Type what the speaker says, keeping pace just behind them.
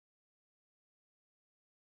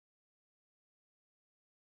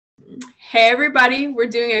Hey everybody, we're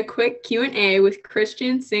doing a quick Q&A with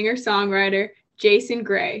Christian singer-songwriter Jason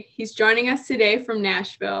Gray. He's joining us today from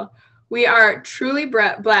Nashville. We are truly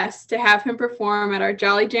blessed to have him perform at our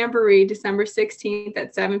Jolly Jamboree December 16th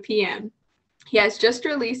at 7 p.m. He has just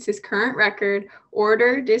released his current record,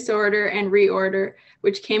 Order, Disorder, and Reorder,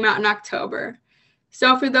 which came out in October.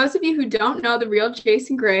 So for those of you who don't know the real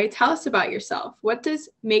Jason Gray, tell us about yourself. What does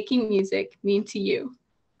making music mean to you?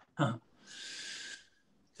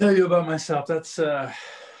 Tell you about myself. That's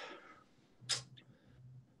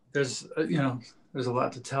there's there's a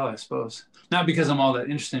lot to tell, I suppose. Not because I'm all that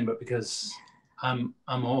interesting, but because I'm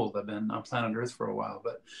old. I've been on planet Earth for a while.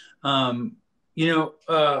 But I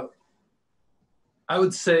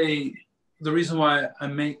would say the reason why I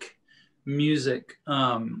make music,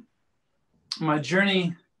 my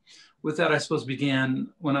journey with that, I suppose, began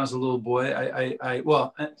when I was a little boy.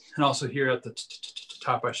 And also here at the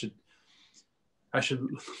top, I should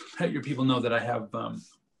let your people know that I have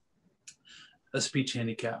a speech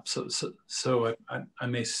handicap, so I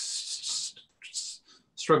may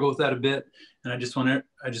struggle with that a bit, and I just want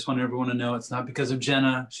everyone to know it's not because of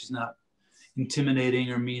Jenna. She's not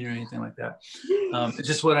intimidating or mean or anything like that. It's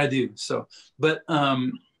just what I do. So, but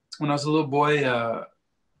when I was a little boy, I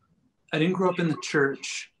didn't grow up in the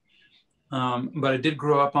church, but I did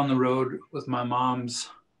grow up on the road with my mom's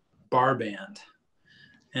bar band.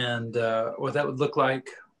 And what that would look like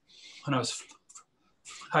when I was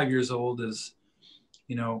 5 years old is,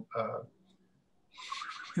 we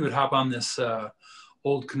would hop on this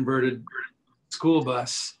old converted school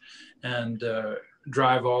bus and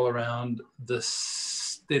drive all around the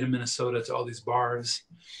state of Minnesota to all these bars,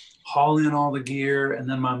 haul in all the gear, and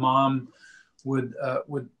then my mom would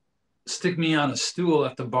stick me on a stool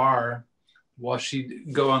at the bar while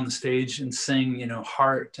she'd go on the stage and sing,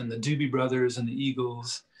 Heart and the Doobie Brothers and the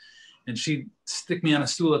Eagles. And she'd stick me on a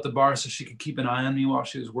stool at the bar so she could keep an eye on me while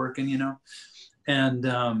she was working, And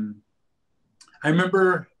I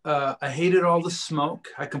remember I hated all the smoke.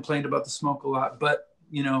 I complained about the smoke a lot, but,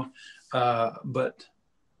 but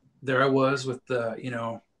there I was with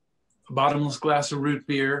a bottomless glass of root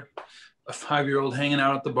beer, a 5-year-old hanging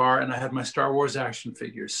out at the bar, and I had my Star Wars action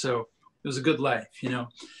figures. So it was a good life,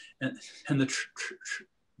 and the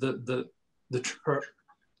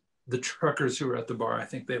truckers who were at the bar, I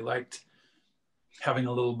think they liked having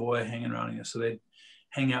a little boy hanging around, so they'd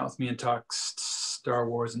hang out with me and talk Star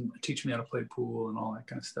Wars and teach me how to play pool and all that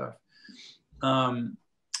kind of stuff.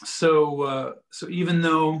 So even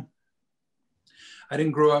though I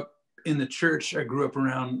didn't grow up in the church, I grew up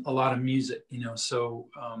around a lot of music, so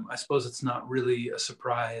I suppose it's not really a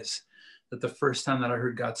surprise that the first time that I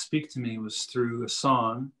heard God speak to me was through a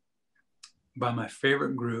song by my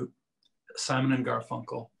favorite group, Simon and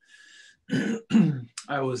Garfunkel.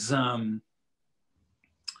 I was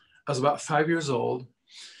about 5 years old,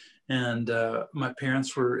 and my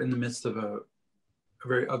parents were in the midst of a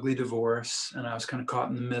very ugly divorce, and I was kind of caught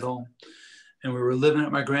in the middle. And we were living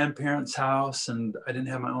at my grandparents' house, and I didn't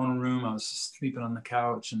have my own room. I was sleeping on the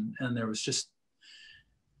couch, and there was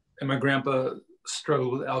and my grandpa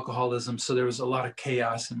struggled with alcoholism, so there was a lot of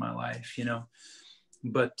chaos in my life,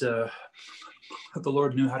 But the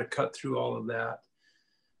Lord knew how to cut through all of that.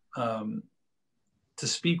 To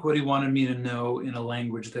speak what he wanted me to know in a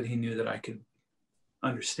language that he knew that I could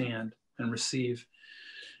understand and receive.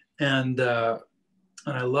 And I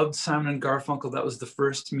loved Simon and Garfunkel. That was the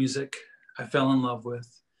first music I fell in love with.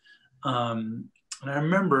 And I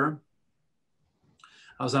remember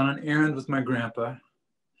I was on an errand with my grandpa,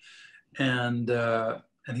 and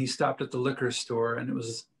he stopped at the liquor store, and it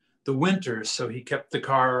was the winter, so he kept the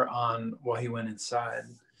car on while he went inside.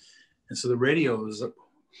 And so the radio was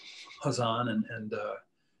on, and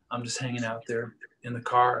I'm just hanging out there in the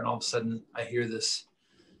car, and all of a sudden I hear this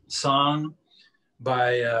song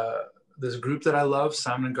by this group that I love,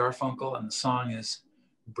 Simon and Garfunkel, and the song is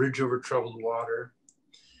Bridge Over Troubled Water.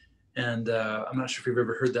 And I'm not sure if you've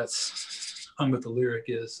ever heard that song, but the lyric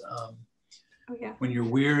is, when you're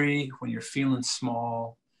weary, when you're feeling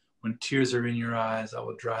small, when tears are in your eyes, I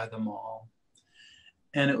will dry them all.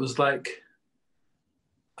 And it was like,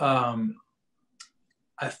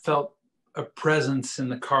 I felt a presence in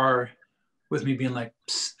the car with me being like,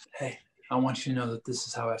 hey, I want you to know that this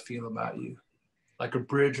is how I feel about you. Like a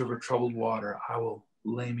bridge over troubled water, I will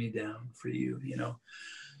lay me down for you,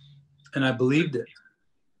 And I believed it.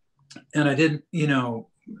 And I didn't,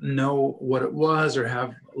 know what it was or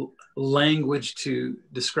have language to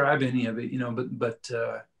describe any of it, but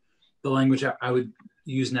the language I would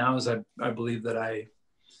use now is I believe that I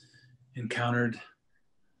encountered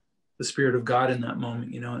the Spirit of God in that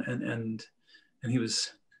moment, and he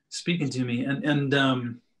was speaking to me, and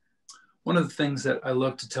one of the things that I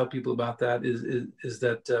love to tell people about that is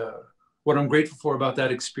that what I'm grateful for about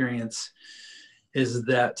that experience is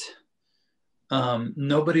that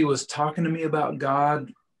nobody was talking to me about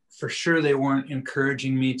God. For sure, they weren't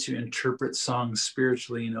encouraging me to interpret songs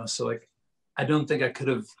spiritually, you know. So like, I don't think I could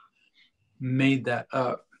have made that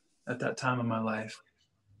up at that time in my life.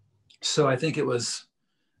 So I think it was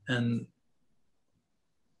an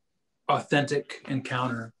authentic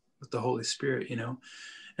encounter with the Holy Spirit, you know.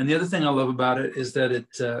 And the other thing I love about it is that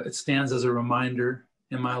it stands as a reminder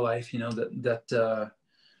in my life, you know, that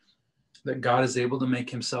God is able to make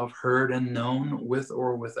himself heard and known with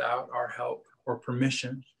or without our help or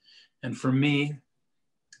permission. And for me,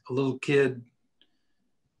 a little kid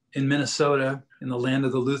in Minnesota, in the land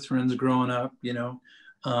of the Lutherans growing up, you know,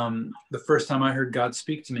 the first time I heard God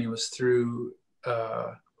speak to me was through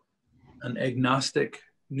an agnostic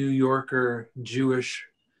New Yorker Jewish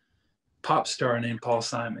pop star named Paul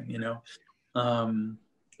Simon, you know. And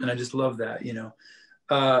I just love that, you know.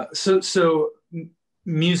 So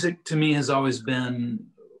music to me has always been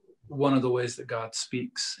one of the ways that God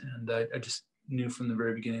speaks. And I just knew from the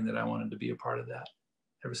very beginning that I wanted to be a part of that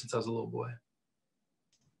ever since I was a little boy.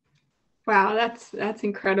 Wow, that's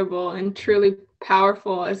incredible and truly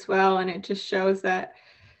powerful as well. And it just shows that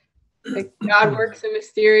like God works in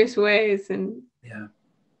mysterious ways, and yeah,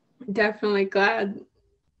 definitely glad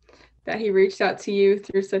that he reached out to you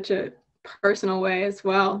through such a personal way as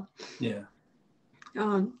well. Yeah.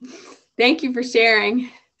 Thank you for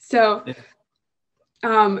sharing. So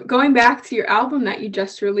going back to your album that you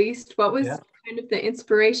just released, what was kind of the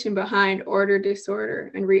inspiration behind Order,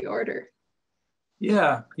 Disorder, and Reorder?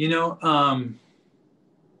 Yeah, you know,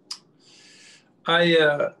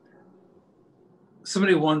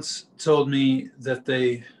 somebody once told me that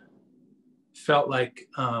they felt like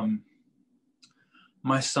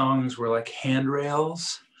my songs were like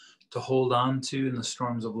handrails to hold on to in the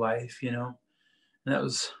storms of life, you know, and that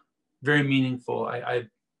was very meaningful. I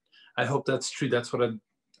hope that's true. That's what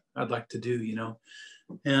I'd like to do, you know.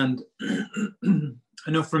 And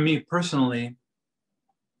I know for me personally,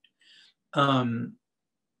 I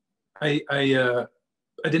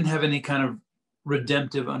didn't have any kind of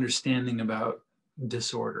redemptive understanding about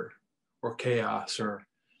disorder or chaos or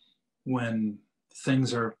when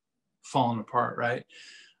things are falling apart, right?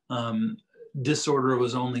 Disorder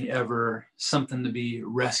was only ever something to be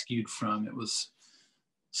rescued from. It was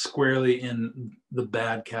squarely in the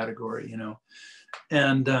bad category, you know.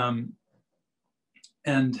 And I'm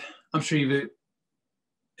sure you've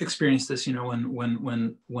experienced this, you know,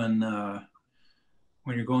 when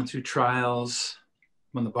you're going through trials,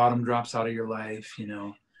 when the bottom drops out of your life, you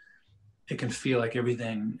know, it can feel like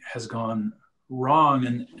everything has gone wrong,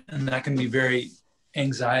 and that can be very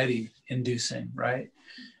anxiety inducing, right?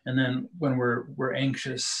 And then when we're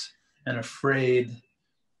anxious and afraid,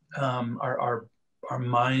 our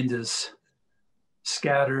mind is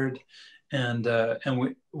scattered, and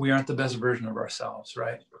we aren't the best version of ourselves,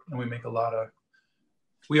 right? And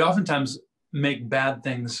we oftentimes make bad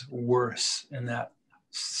things worse in that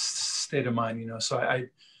state of mind, you know. So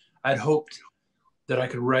I'd hoped that I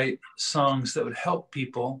could write songs that would help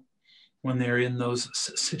people when they're in those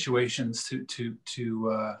situations to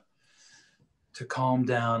calm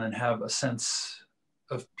down and have a sense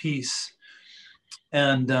of peace,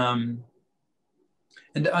 and to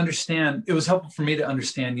understand. It was helpful for me to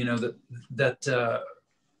understand, you know, that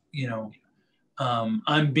you know,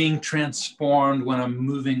 I'm being transformed when I'm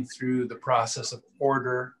moving through the process of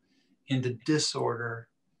order into disorder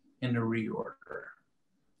into reorder.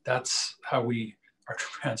 That's how we are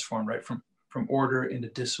transformed, right? From order into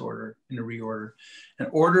disorder into reorder. And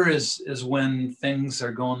order is when things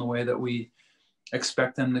are going the way that we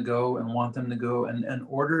expect them to go and want them to go. And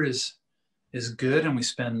order is good, and we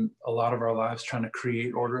spend a lot of our lives trying to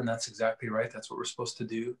create order, and that's exactly right. That's what we're supposed to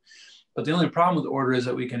do. But the only problem with order is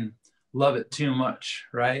that we can love it too much,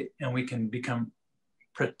 right? And we can become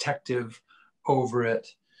protective over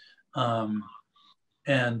it, and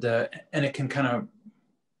it can kind of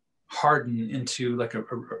harden into like a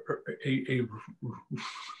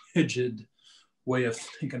rigid way of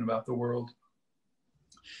thinking about the world,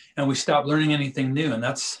 and we stop learning anything new. And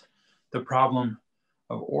that's the problem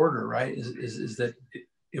of order, right? Is that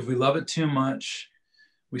if we love it too much,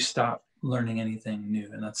 we stop learning anything new,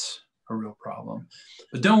 and that's a real problem.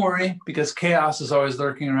 But don't worry, because chaos is always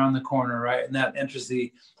lurking around the corner, right? And that enters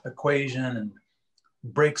the equation and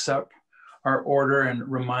breaks up our order and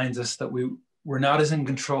reminds us that we're not as in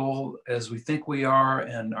control as we think we are,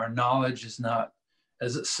 and our knowledge is not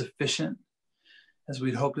as sufficient as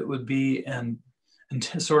we'd hoped it would be, and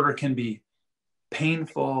disorder can be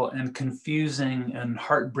painful and confusing and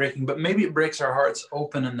heartbreaking, but maybe it breaks our hearts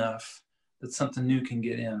open enough that something new can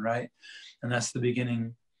get in, right? And that's the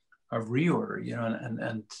beginning of reorder, you know,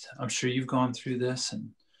 and I'm sure you've gone through this, and,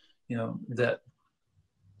 you know, that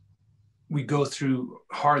we go through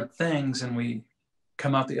hard things and we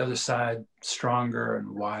come out the other side stronger and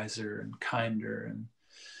wiser and kinder.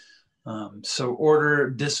 And so order,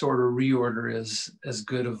 disorder, reorder is as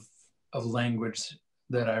good of language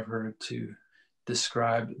that I've heard to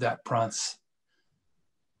describe that process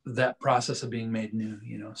of being made new,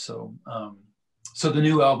 you know. So so the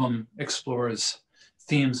new album explores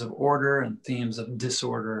themes of order and themes of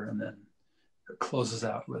disorder, and then it closes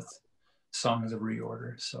out with songs of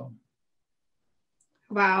reorder. So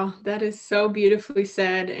Wow, that is so beautifully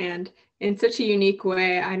said, and in such a unique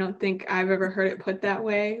way. I don't think I've ever heard it put that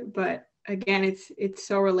way, but again, it's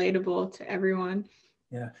so relatable to everyone.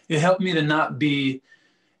 yeah, it helped me to not be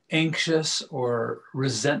anxious or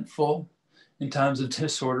resentful in times of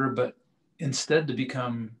disorder, but instead to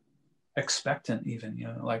become expectant, even, you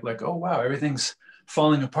know, like, oh wow, everything's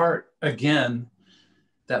falling apart again.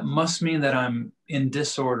 That must mean that I'm in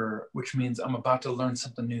disorder, which means I'm about to learn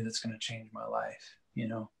something new that's going to change my life, you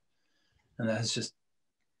know. And that has just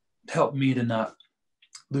helped me to not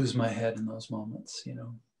lose my head in those moments, you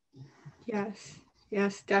know.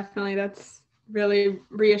 Yes, definitely. That's really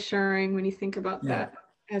reassuring when you think about that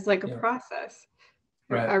as like a process.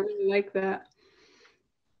 Right. I really like that.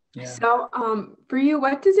 Yeah. So for you,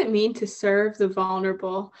 what does it mean to serve the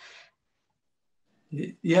vulnerable?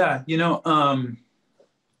 Yeah, you know,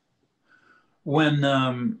 when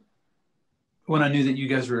I knew that you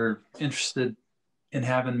guys were interested in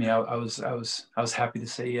having me, I was happy to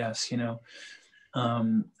say yes, you know.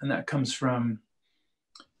 And that comes from,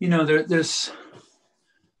 you know, there's,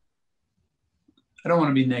 I don't want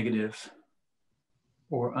to be negative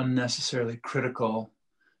or unnecessarily critical,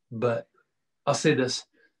 but I'll say this.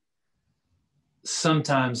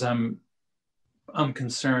 Sometimes I'm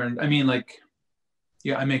concerned. I mean, like,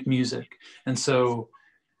 yeah, I make music. And so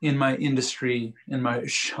in my industry, in my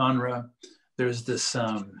genre, there's this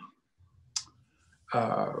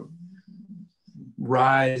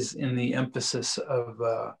rise in the emphasis of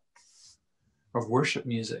worship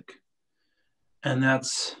music. And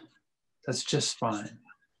that's just fine.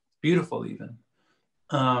 Beautiful even.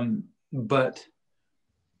 But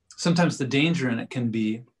sometimes the danger in it can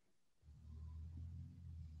be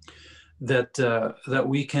that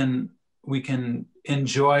we can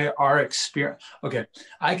enjoy our experience. Okay,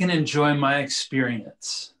 I can enjoy my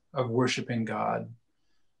experience of worshiping God,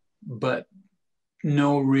 but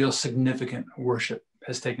no real significant worship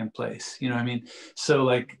has taken place. You know what I mean? So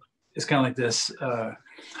like, it's kind of like this. I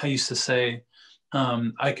used to say,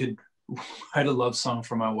 I could write a love song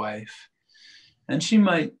for my wife, and she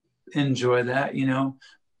might enjoy that, you know,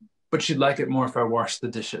 but she'd like it more if I washed the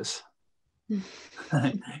dishes. You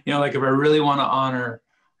know, like if I really want to honor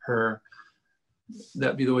her,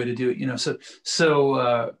 that'd be the way to do it, you know.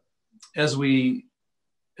 So as we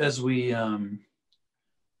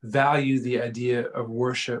value the idea of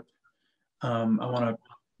worship, I want to,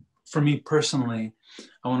 for me personally,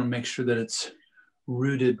 I want to make sure that it's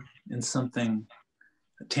rooted in something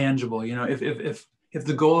tangible. You know, if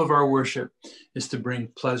the goal of our worship is to bring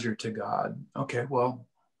pleasure to God, okay, well,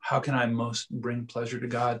 how can I most bring pleasure to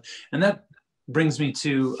God? And that brings me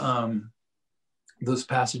to those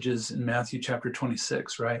passages in Matthew chapter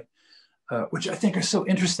 26, right? Which I think are so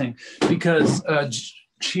interesting because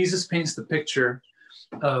Jesus paints the picture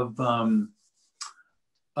of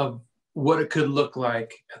what it could look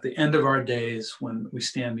like at the end of our days when we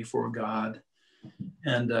stand before God.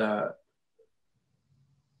 And the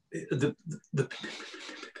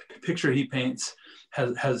picture he paints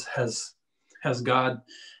has God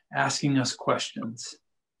asking us questions.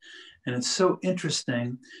 And it's so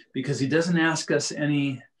interesting because he doesn't ask us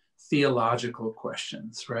any theological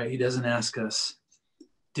questions, right? He doesn't ask us,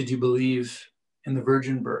 did you believe in the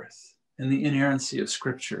virgin birth, in the inerrancy of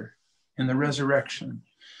Scripture, in the resurrection,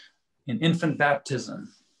 in infant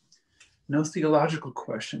baptism? No theological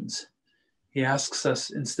questions. He asks us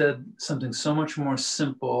instead something so much more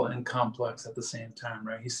simple and complex at the same time,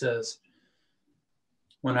 right? He says,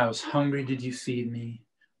 when I was hungry, did you feed me?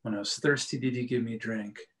 When I was thirsty, did you give me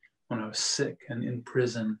drink? When I was sick and in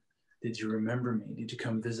prison, did you remember me? Did you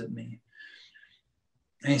come visit me?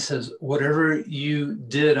 And he says, whatever you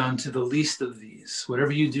did unto the least of these,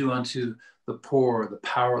 whatever you do unto the poor, the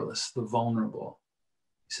powerless, the vulnerable,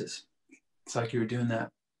 he says, it's like you were doing that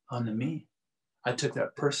unto me. I took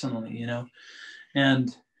that personally, you know.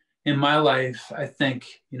 And in my life, I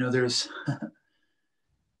think, you know, there's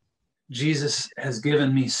Jesus has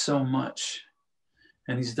given me so much,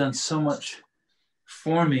 and he's done so much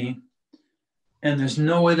for me, and there's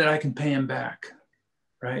no way that I can pay him back,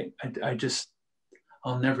 right?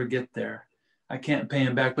 I'll never get there. I can't pay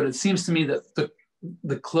him back, but it seems to me that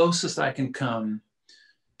the closest I can come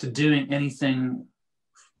to doing anything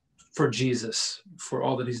for Jesus, for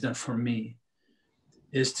all that he's done for me,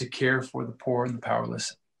 is to care for the poor and the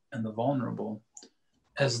powerless and the vulnerable,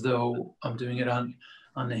 as though I'm doing it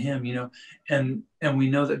unto him, you know. And we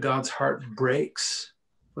know that God's heart breaks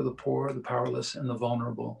for the poor, the powerless, and the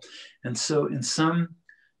vulnerable. And so in some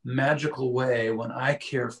magical way, when I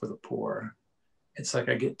care for the poor, it's like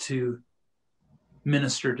I get to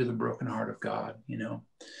minister to the broken heart of God, you know.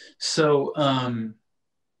 So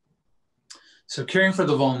so caring for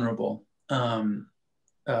the vulnerable, I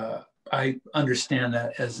understand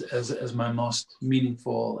that as my most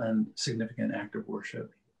meaningful and significant act of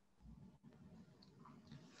worship.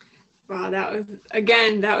 Wow,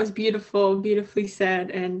 that was beautiful, beautifully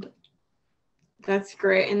said. And that's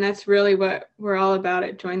great. And that's really what we're all about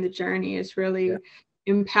at Join the Journey, is really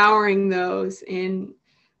empowering those in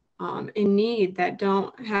need that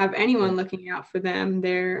don't have anyone looking out for them.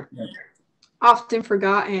 They're often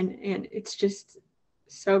forgotten, and it's just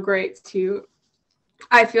so great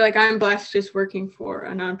I feel like I'm blessed just working for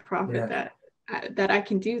a nonprofit that I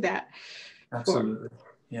can do that. Absolutely.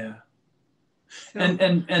 Yeah. So.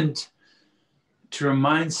 And to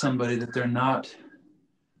remind somebody that they're not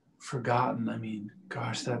forgotten. I mean,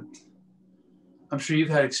 gosh, I'm sure you've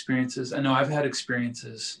had experiences. I know I've had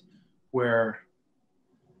experiences where,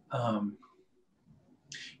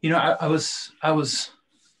 you know, I was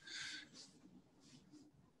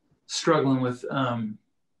struggling with,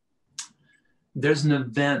 there's an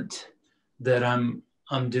event that I'm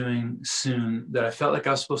doing soon that I felt like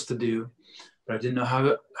I was supposed to do, but I didn't know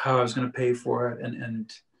how I was going to pay for it.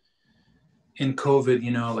 And in COVID,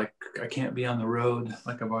 you know, like I can't be on the road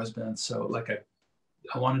like I've always been. So like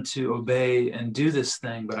I wanted to obey and do this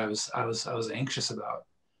thing, but I was anxious about,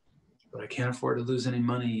 but I can't afford to lose any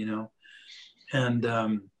money, you know.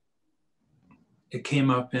 And it came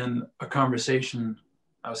up in a conversation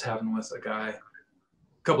I was having with a guy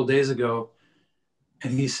a couple days ago,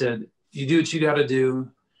 and he said, "You do what you got to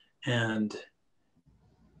do, and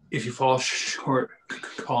if you fall short,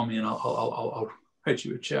 call me and I'll write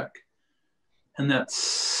you a check." And that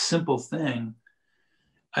simple thing,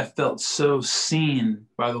 I felt so seen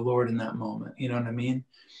by the Lord in that moment. You know what I mean?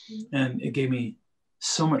 And it gave me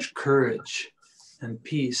so much courage and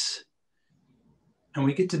peace. And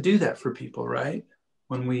we get to do that for people, right?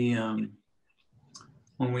 When we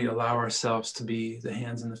allow ourselves to be the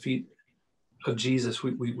hands and the feet of Jesus,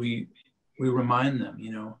 we remind them,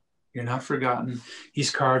 you know, you're not forgotten.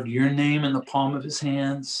 He's carved your name in the palm of his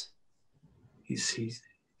hands. He's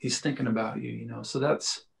thinking about you, you know. So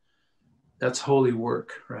that's holy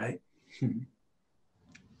work, right?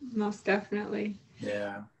 Most definitely.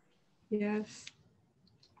 Yeah. Yes.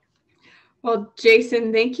 Well,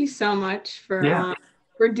 Jason, thank you so much for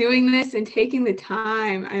doing this and taking the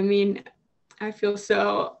time. I mean, I feel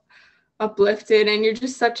so uplifted, and you're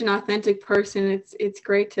just such an authentic person. It's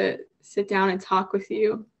great to sit down and talk with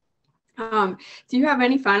you. Do you have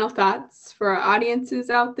any final thoughts for our audiences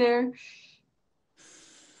out there?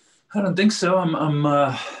 I don't think so.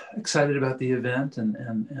 I'm excited about the event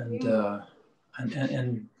and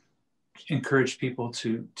encourage people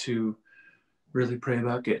to really pray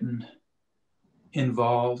about getting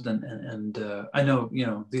involved. And I know, you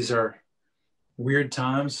know, these are weird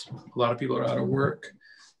times. A lot of people are out of work,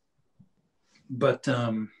 but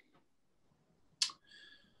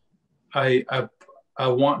I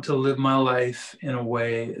want to live my life in a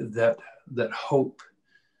way that hope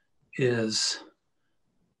is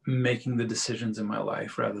making the decisions in my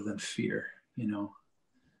life rather than fear, you know.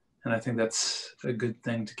 And I think that's a good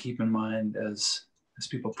thing to keep in mind as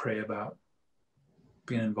people pray about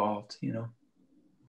being involved, you know.